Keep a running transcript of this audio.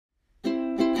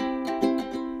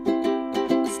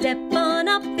Step on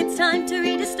up, it's time to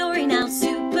read a story now.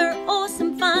 Super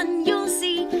awesome fun you'll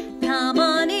see. Come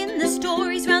on in, the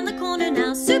story's round the corner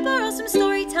now. Super awesome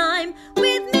story time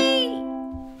with me.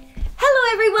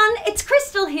 Hello everyone, it's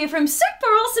Crystal here from Super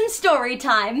Awesome Story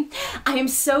Time. I am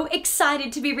so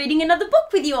excited to be reading another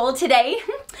book with you all today.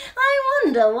 I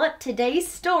wonder what today's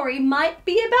story might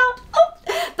be about.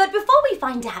 But before we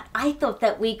find out, I thought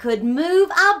that we could move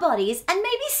our bodies and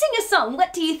maybe sing a song.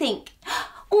 What do you think?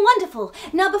 Wonderful.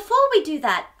 Now before we do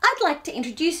that, I'd like to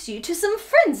introduce you to some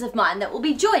friends of mine that will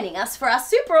be joining us for our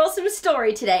super awesome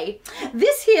story today.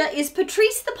 This here is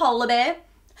Patrice the polar bear.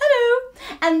 Hello.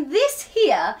 And this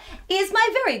here is my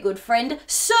very good friend,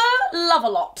 Sir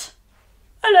Love-A-Lot.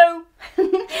 Hello.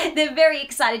 They're very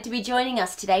excited to be joining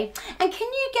us today. And can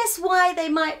you guess why they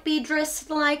might be dressed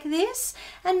like this?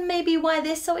 And maybe why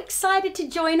they're so excited to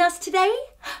join us today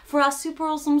for our super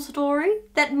awesome story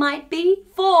that might be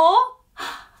for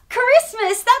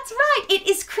Christmas. That's right, it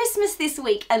is Christmas this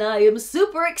week and I am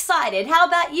super excited. How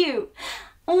about you?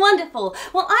 Wonderful.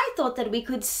 Well, I thought that we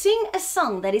could sing a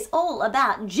song that is all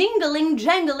about jingling,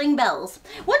 jangling bells.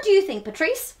 What do you think,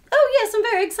 Patrice? Oh yes, I'm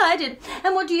very excited.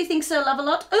 And what do you think, Sir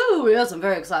Love-A-Lot? Oh yes, I'm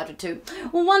very excited too.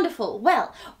 Wonderful.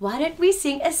 Well, why don't we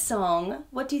sing a song?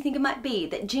 What do you think it might be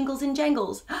that jingles and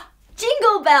jangles?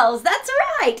 Jingle bells, that's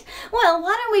right. Well,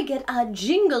 why don't we get our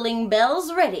jingling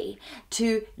bells ready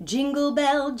to jingle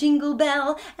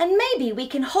bell, and maybe we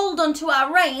can hold on to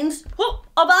our reins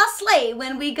of our sleigh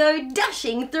when we go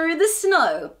dashing through the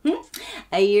snow.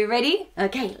 Are you ready?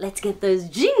 Okay, let's get those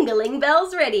jingling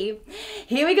bells ready.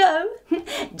 Here we go.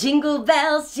 Jingle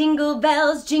bells,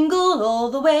 jingle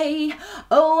all the way.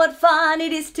 Oh, what fun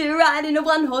it is to ride in a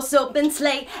one-horse open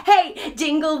sleigh. Hey,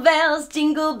 jingle bells,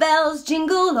 jingle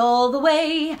all the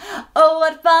way. Oh,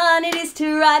 what fun it is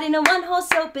to ride in a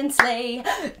one-horse open sleigh.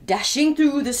 Dashing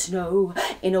through the snow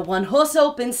in a one-horse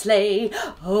open sleigh.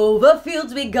 Over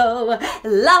fields we go,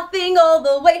 laughing all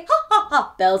the way. Ha ha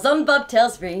ha, bells on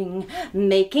bobtails ring,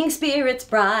 making spirits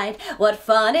bright. What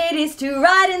fun it is to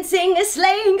ride and sing a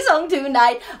sleighing song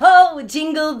tonight. Oh,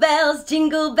 jingle bells,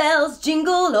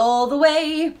 jingle all the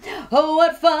way. Oh,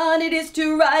 what fun it is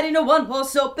to ride in a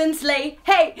one-horse open sleigh.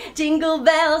 Hey, jingle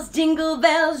bells, jingle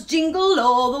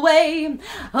all the way.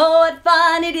 Oh, what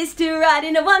fun it is to ride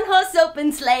in a one-horse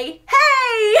open sleigh. Hey!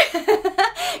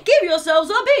 Give yourselves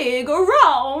a big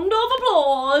round of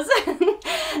applause.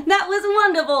 That was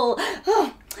wonderful.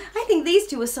 Oh, I think these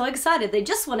two were so excited they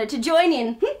just wanted to join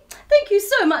in. Thank you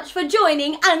so much for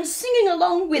joining and singing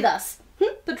along with us.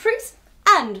 Patrice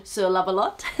and Sir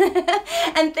Love-A-Lot.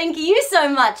 And thank you so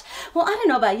much. Well, I don't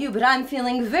know about you, but I'm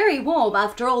feeling very warm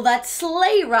after all that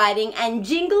sleigh riding and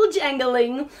jingle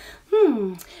jangling.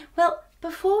 Well,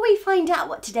 before we find out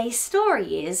what today's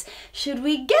story is, should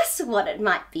we guess what it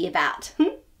might be about?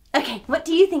 Okay, what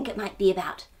do you think it might be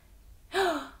about?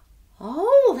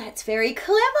 Oh, that's very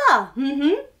clever.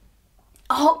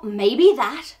 Oh, maybe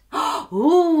that.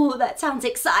 Oh, that sounds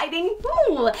exciting.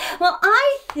 Ooh. Well,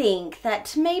 I think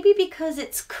that maybe because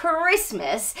it's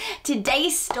Christmas,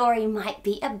 today's story might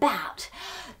be about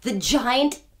the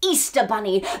giant Easter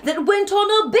bunny that went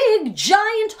on a big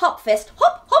giant hopfest,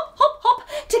 hop, hop, hop, hop,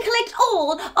 to collect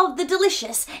all of the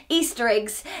delicious Easter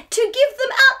eggs to give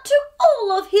them out to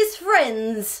all of his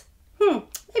friends.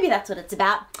 Maybe that's what it's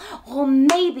about. Or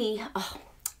maybe,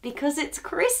 because it's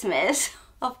Christmas,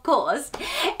 of course,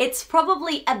 it's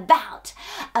probably about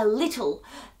a little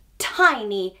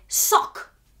tiny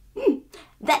sock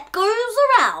that goes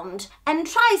around and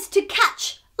tries to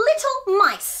catch little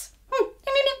mice.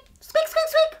 Squeak, squeak,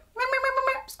 squeak.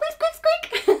 Squeak, squeak,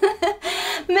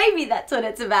 squeak. Maybe that's what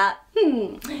it's about.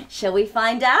 Shall we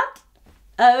find out?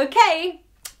 Okay,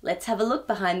 let's have a look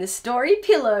behind the story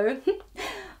pillow.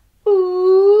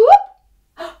 Ooh.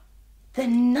 The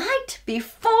night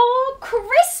before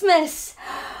Christmas.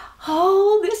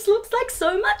 Oh, this looks like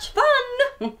so much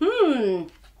fun.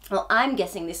 Well, I'm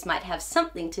guessing this might have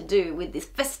something to do with the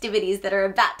festivities that are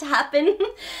about to happen.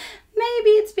 Maybe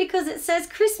it's because it says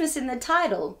Christmas in the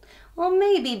title. Or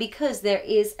maybe because there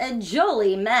is a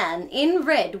jolly man in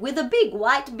red with a big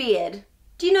white beard.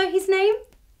 Do you know his name?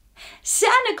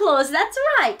 Santa Claus, that's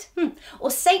right.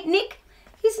 Or Saint Nick.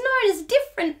 He's known as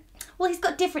different. Well, he's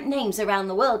got different names around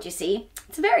the world, you see.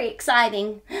 It's very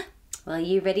exciting. Well, are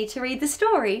you ready to read the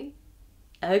story?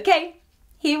 Okay,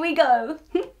 here we go.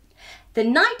 The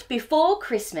Night Before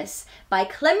Christmas by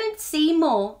Clement C.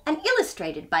 Moore and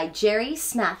illustrated by Jerry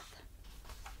Smath.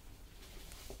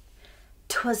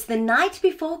 'Twas the night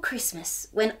before Christmas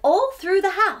when all through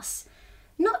the house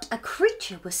not a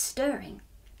creature was stirring,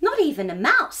 not even a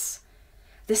mouse.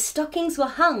 The stockings were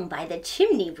hung by the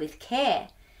chimney with care.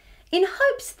 in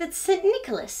hopes that St.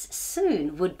 Nicholas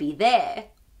soon would be there.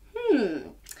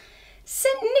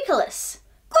 St. Nicholas,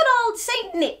 good old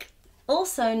St. Nick,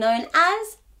 also known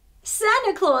as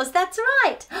Santa Claus, that's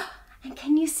right. And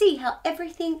can you see how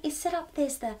everything is set up?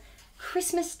 There's the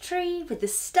Christmas tree with the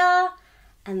star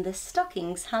and the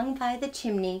stockings hung by the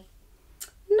chimney.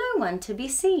 No one to be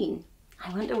seen.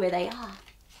 I wonder where they are.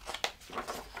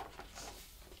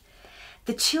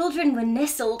 The children were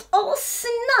nestled all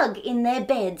snug in their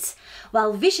beds,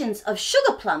 while visions of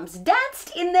sugar plums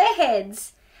danced in their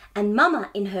heads. And Mama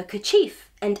in her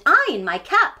kerchief and I in my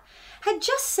cap had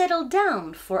just settled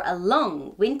down for a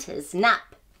long winter's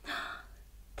nap.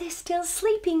 They're still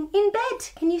sleeping in bed,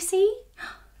 can you see?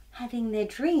 Having their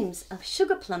dreams of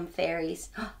sugar plum fairies.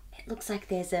 It looks like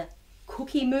there's a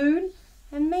cookie moon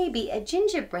and maybe a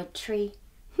gingerbread tree.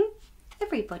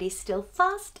 Everybody's still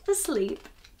fast asleep.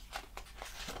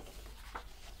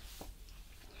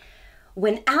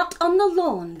 When out on the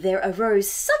lawn there arose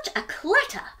such a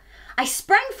clatter, I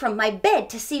sprang from my bed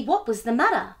to see what was the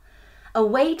matter.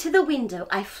 Away to the window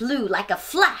I flew like a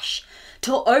flash,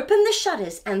 tore open the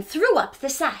shutters and threw up the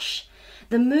sash.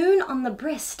 The moon on the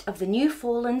breast of the new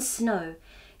fallen snow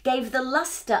gave the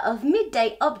lustre of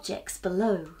midday objects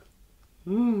below.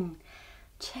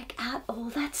 Check out all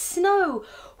that snow.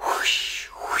 Whoosh,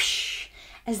 whoosh.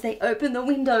 As they open the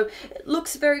window, it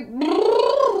looks very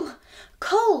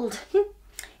cold.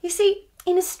 You see,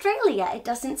 in Australia it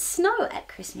doesn't snow at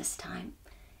Christmas time.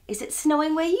 Is it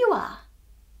snowing where you are?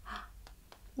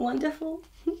 Wonderful.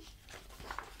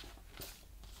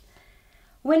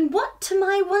 When what to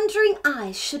my wondering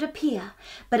eyes should appear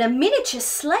but a miniature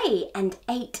sleigh and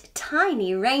 8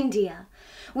 tiny reindeer,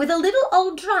 with a little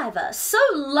old driver so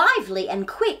lively and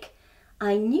quick,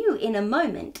 I knew in a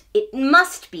moment it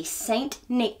must be Saint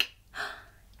Nick.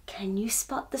 Can you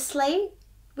spot the sleigh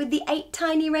with the 8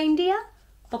 tiny reindeer?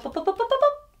 Bop, bop, bop, bop, bop,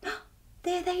 bop.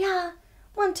 There they are.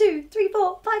 1, 2, 3,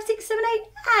 4, 5, 6, 7, 8,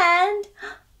 and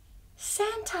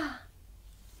Santa.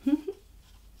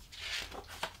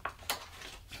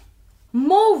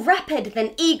 More rapid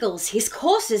than eagles his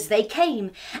coursers they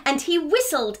came, and he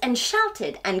whistled and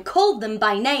shouted and called them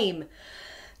by name.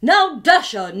 Now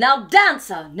Dasher, now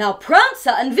Dancer, now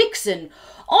Prancer and Vixen,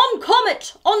 on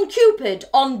Comet, on Cupid,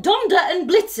 on Donder and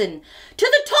Blitzen, to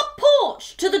the top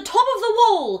porch, to the top of the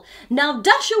wall, now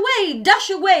dash away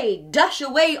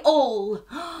all.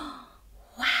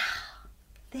 Wow,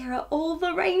 there are all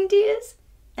the reindeers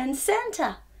and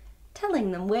Santa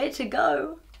telling them where to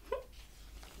go.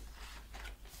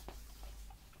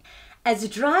 As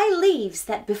dry leaves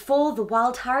that before the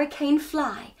wild hurricane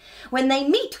fly, when they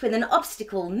meet with an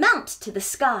obstacle mount to the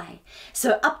sky,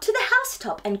 so up to the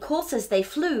housetop and coursers they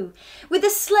flew, with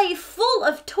a sleigh full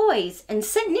of toys and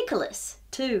St. Nicholas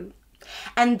too.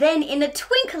 And then in a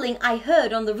twinkling I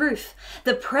heard on the roof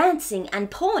the prancing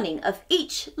and pawing of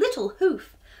each little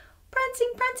hoof.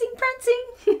 Prancing, prancing, prancing,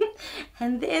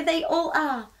 and there they all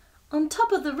are, on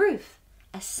top of the roof,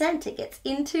 as Santa gets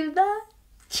into the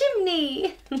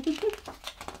chimney.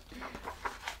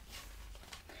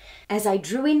 As I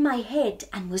drew in my head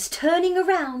and was turning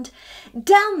around,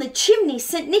 down the chimney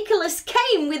St. Nicholas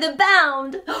came with a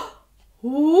bound.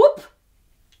 Whoop!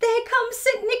 There comes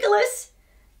St. Nicholas,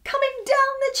 coming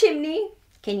down the chimney.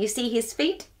 Can you see his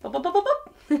feet? Bop, bop, bop, bop,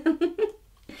 bop.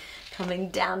 Coming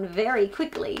down very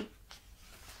quickly.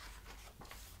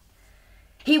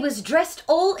 He was dressed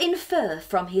all in fur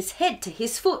from his head to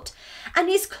his foot, and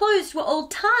his clothes were all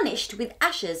tarnished with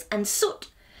ashes and soot.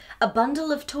 A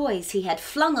bundle of toys he had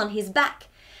flung on his back,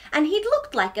 and he'd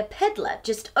looked like a peddler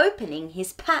just opening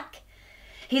his pack.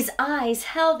 His eyes,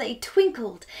 how they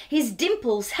twinkled, his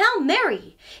dimples, how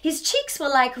merry! His cheeks were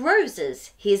like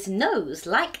roses, his nose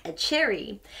like a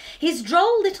cherry. His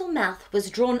droll little mouth was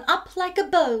drawn up like a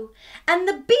bow, and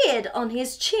the beard on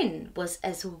his chin was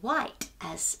as white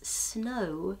as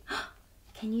snow.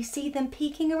 Can you see them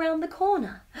peeking around the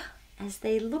corner as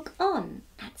they look on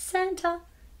at Santa?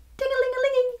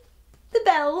 Ding-a-ling-a-linging, the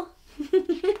bell.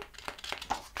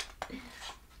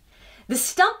 The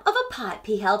stump of a pipe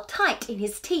he held tight in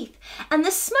his teeth, and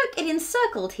the smoke it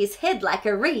encircled his head like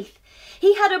a wreath.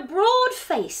 He had a broad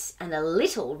face and a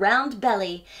little round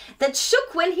belly that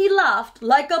shook when he laughed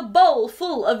like a bowl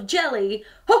full of jelly.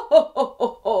 Ho, ho, ho,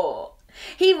 ho, ho!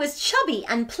 He was chubby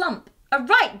and plump, a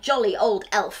right jolly old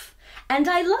elf, and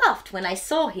I laughed when I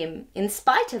saw him in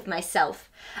spite of myself.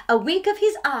 A wink of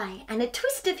his eye and a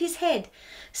twist of his head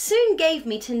soon gave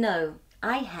me to know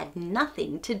I had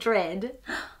nothing to dread.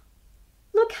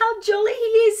 Look how jolly he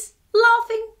is,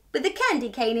 laughing with a candy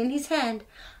cane in his hand.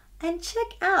 And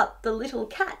check out the little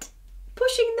cat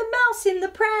pushing the mouse in the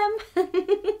pram.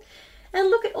 And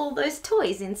look at all those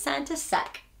toys in Santa's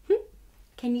sack.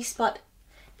 Can you spot?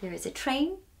 There is a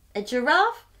train, a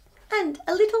giraffe, and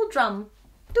a little drum.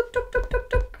 Tuk, tuk, tuk, tuk,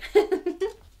 tuk.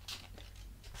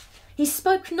 He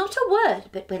spoke not a word,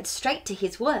 but went straight to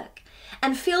his work,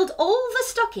 and filled all the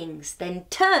stockings, then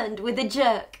turned with a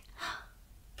jerk.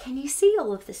 Can you see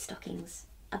all of the stockings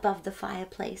above the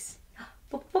fireplace?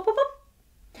 Boop, boop, boop,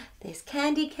 boop. There's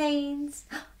candy canes.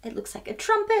 It looks like a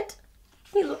trumpet.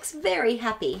 He looks very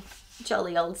happy,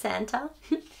 jolly old Santa.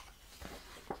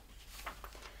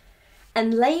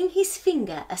 And laying his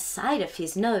finger aside of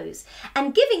his nose,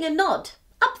 and giving a nod,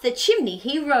 up the chimney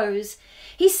he rose.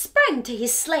 He sprang to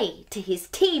his sleigh, to his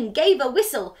team gave a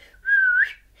whistle,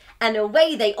 and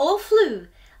away they all flew,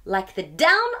 like the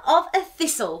down of a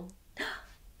thistle.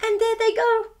 And there they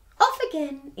go, off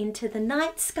again into the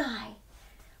night sky.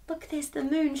 Look, there's the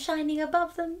moon shining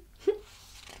above them.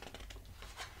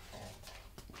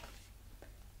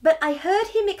 But I heard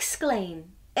him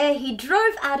exclaim, ere he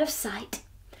drove out of sight,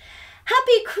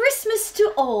 "Happy Christmas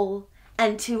to all,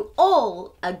 and to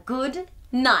all a good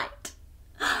night."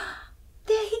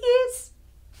 There he is,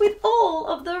 with all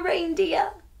of the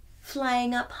reindeer,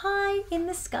 flying up high in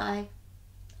the sky.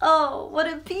 Oh, what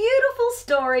a beautiful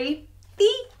story.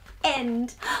 The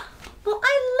end. Well,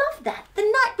 I love that. The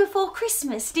night before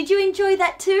Christmas. Did you enjoy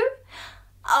that too?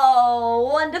 Oh,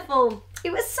 wonderful.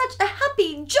 It was such a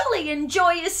happy, jolly and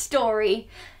joyous story.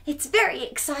 It's very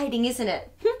exciting, isn't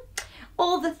it?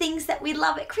 All the things that we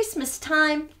love at Christmas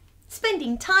time.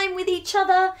 Spending time with each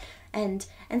other and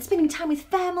spending time with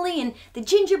family and the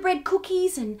gingerbread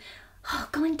cookies and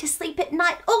going to sleep at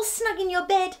night all snug in your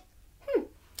bed. You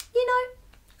know,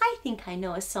 I think I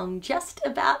know a song just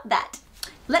about that.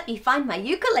 Let me find my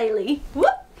ukulele. Whoop!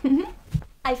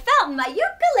 I found my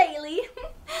ukulele.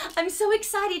 I'm so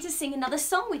excited to sing another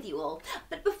song with you all.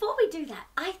 But before we do that,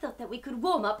 I thought that we could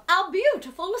warm up our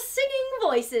beautiful singing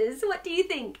voices. What do you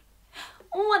think?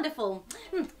 Wonderful.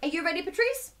 Are you ready,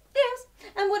 Patrice? Yes.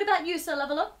 And what about you, Sir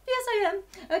Leveler? Yes, I am.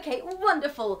 Okay,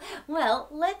 wonderful. Well,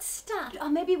 let's start. Or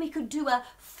maybe we could do a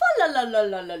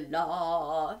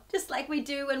fa-la-la-la-la-la-la, just like we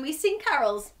do when we sing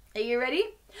carols. Are you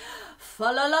ready?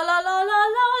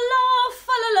 Fa-la-la-la-la-la-la-la,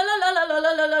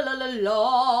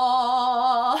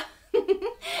 fa-la-la-la-la-la-la-la-la-la.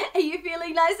 Are you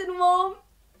feeling nice and warm?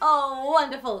 Oh,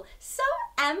 wonderful. So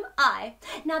am I.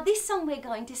 Now, this song we're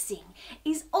going to sing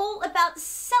is all about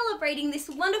celebrating this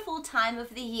wonderful time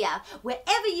of the year.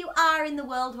 Wherever you are in the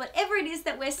world, whatever it is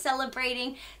that we're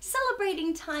celebrating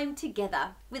time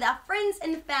together with our friends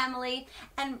and family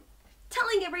and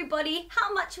telling everybody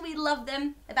how much we love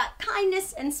them, about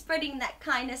kindness and spreading that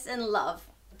kindness and love.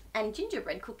 And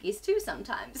gingerbread cookies too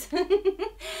sometimes.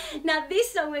 Now,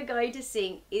 this song we're going to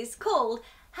sing is called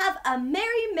Have a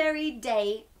Merry, Merry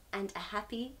Day and a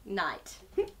Happy Night.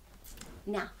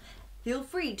 Now, feel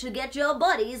free to get your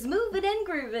bodies moving and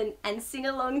grooving and sing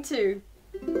along too.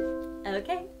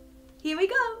 Okay, here we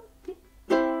go.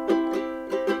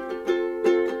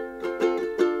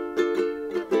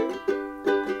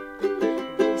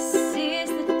 This is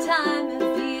the time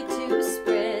of year to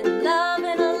spread love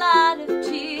and a lot of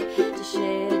cheer, to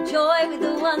share joy with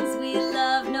the ones we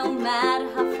love, no matter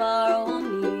how far or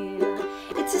near.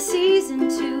 It's a season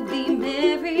to be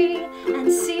merry and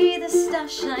see the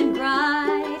stars shine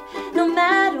bright. No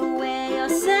matter where you're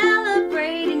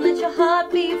celebrating, let your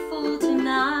heart be full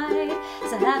tonight.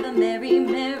 So have a merry,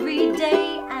 merry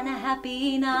day and a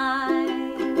happy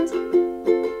night.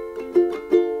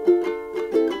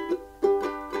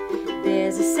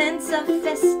 There's a sense of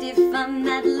festive fun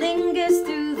that lingers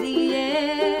through the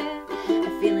air, a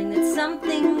feeling that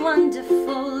something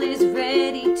wonderful is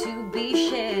ready to be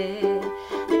shared.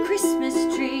 The Christmas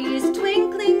tree is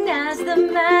twinkling as the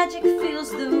magic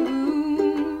fills the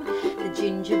room. The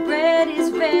gingerbread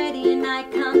is ready and I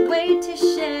can't wait to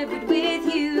share it with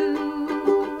you.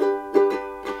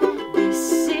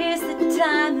 This is the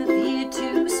time of year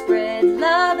to spread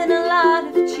love and a lot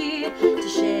of cheer, to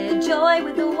share joy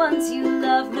with the ones you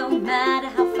love, no matter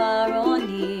how far or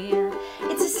near.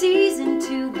 It's a season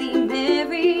to be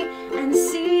merry and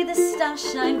see the stars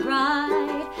shine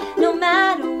bright. No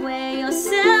matter where you're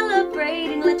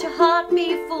celebrating, let your heart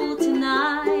be full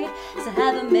tonight. So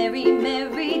have a merry,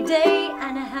 merry day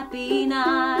and a happy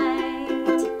night.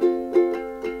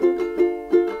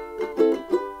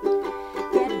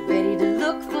 Get ready to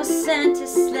look for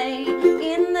Santa's sleigh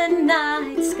in the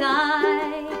night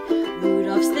sky.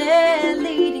 Rudolph's there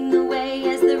leading the way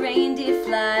as the reindeer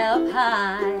fly up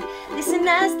high. Listen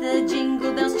as the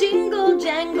jingle bells jingle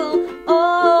jangle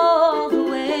all the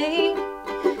way.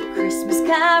 Christmas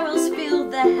carols fill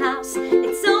the house,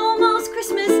 it's almost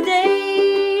Christmas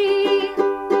Day.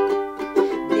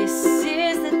 This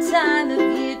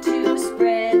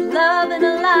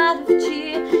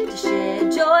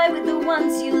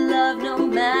ones you love, no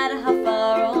matter how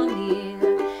far or near.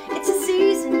 It's a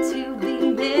season to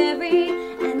be merry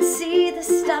and see the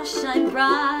stars shine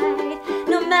bright.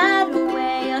 No matter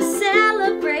where you're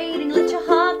celebrating, let your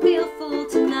heart feel full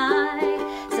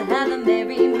tonight. So have a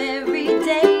merry, merry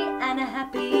day and a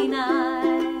happy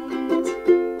night.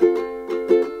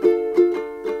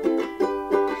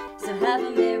 So have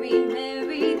a merry,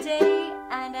 merry day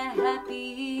and a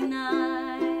happy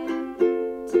night.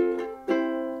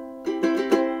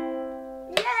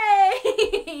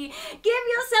 Yay! Give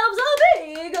yourselves a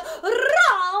big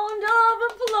round of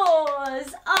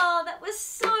applause. Oh, that was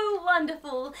so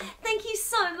wonderful. Thank you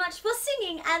so much for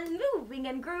singing and moving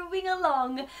and grooving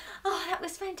along. Oh, that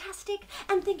was fantastic.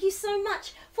 And thank you so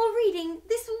much for reading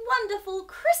this wonderful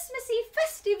Christmassy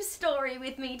festive story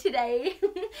with me today.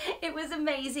 It was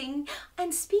amazing.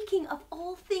 And speaking of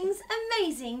all things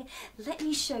amazing, let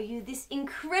me show you this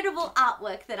incredible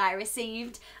artwork that I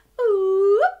received.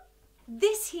 Ooh!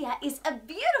 This here is a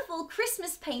beautiful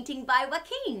Christmas painting by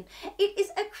Joaquin. It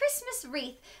is a Christmas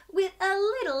wreath with a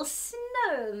little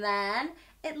snowman.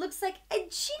 It looks like a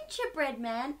gingerbread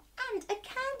man and a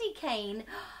candy cane.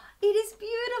 It is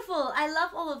beautiful. I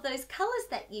love all of those colours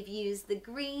that you've used, the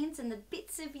greens and the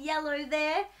bits of yellow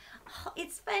there. Oh,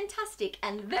 it's fantastic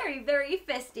and very, very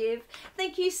festive.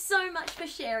 Thank you so much for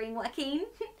sharing, Joaquin.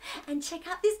 And check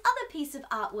out this other piece of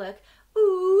artwork.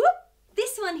 Ooh!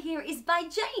 This one here is by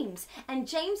James, and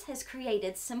James has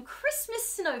created some Christmas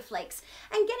snowflakes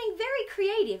and getting very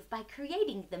creative by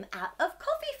creating them out of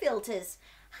coffee filters.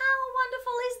 How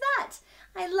wonderful is that?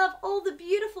 I love all the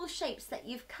beautiful shapes that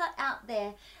you've cut out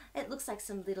there. It looks like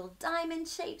some little diamond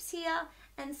shapes here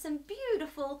and some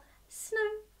beautiful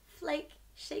snowflake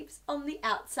shapes on the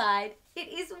outside. It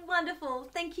is wonderful.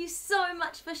 Thank you so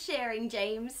much for sharing,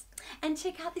 James. And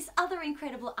check out this other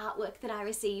incredible artwork that I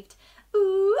received.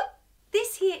 Ooh!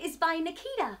 This here is by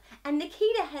Nikita, and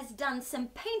Nikita has done some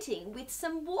painting with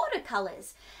some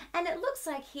watercolors, and it looks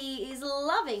like he is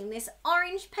loving this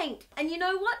orange paint. And you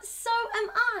know what? So am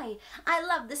I. I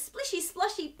love the splishy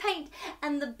splashy paint,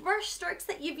 and the brush strokes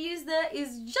that you've used there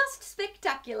is just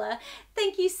spectacular.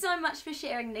 Thank you so much for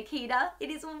sharing, Nikita. It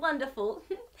is wonderful.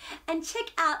 And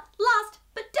check out, last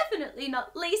but definitely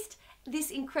not least, this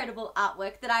incredible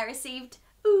artwork that I received.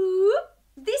 Ooh!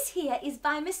 This here is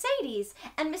by Mercedes,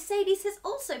 and Mercedes has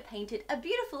also painted a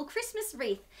beautiful Christmas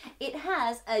wreath. It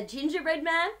has a gingerbread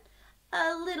man,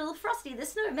 a little Frosty the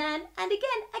Snowman, and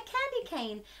again a candy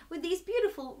cane with these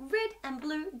beautiful red and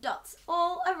blue dots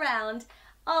all around.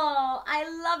 Oh, I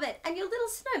love it. And your little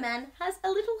snowman has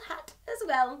a little hat as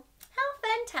well. How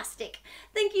fantastic.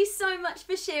 Thank you so much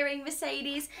for sharing,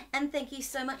 Mercedes, and thank you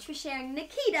so much for sharing,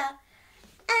 Nikita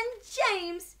and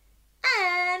James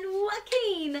and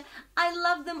Joaquin. I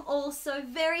love them all so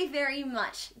very, very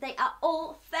much. They are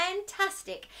all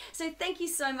fantastic. So thank you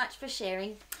so much for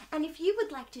sharing. And if you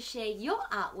would like to share your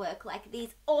artwork like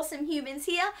these awesome humans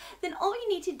here, then all you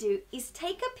need to do is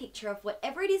take a picture of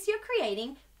whatever it is you're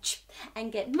creating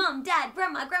and get mum, dad,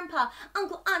 grandma, grandpa,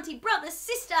 uncle, auntie, brother,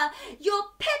 sister, your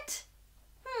pet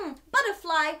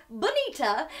butterfly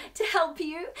Bonita to help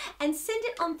you, and send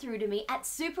it on through to me at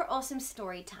Super Awesome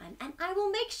Storytime, and I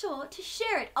will make sure to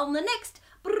share it on the next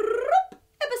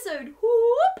episode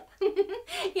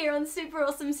here on Super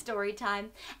Awesome Storytime.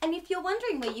 And if you're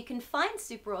wondering where you can find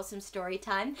Super Awesome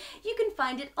Storytime, you can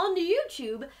find it on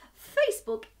YouTube,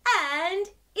 Facebook and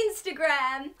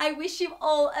Instagram. I wish you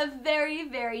all a very,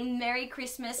 very Merry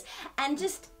Christmas and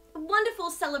just wonderful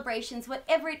celebrations,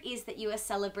 whatever it is that you are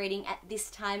celebrating at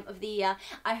this time of the year.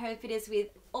 I hope it is with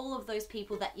all of those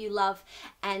people that you love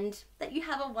and that you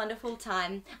have a wonderful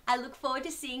time. I look forward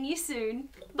to seeing you soon.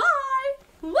 Bye!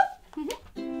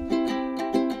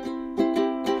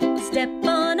 Step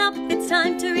on up, it's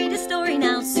time to read a story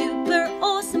now. Super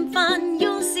awesome fun.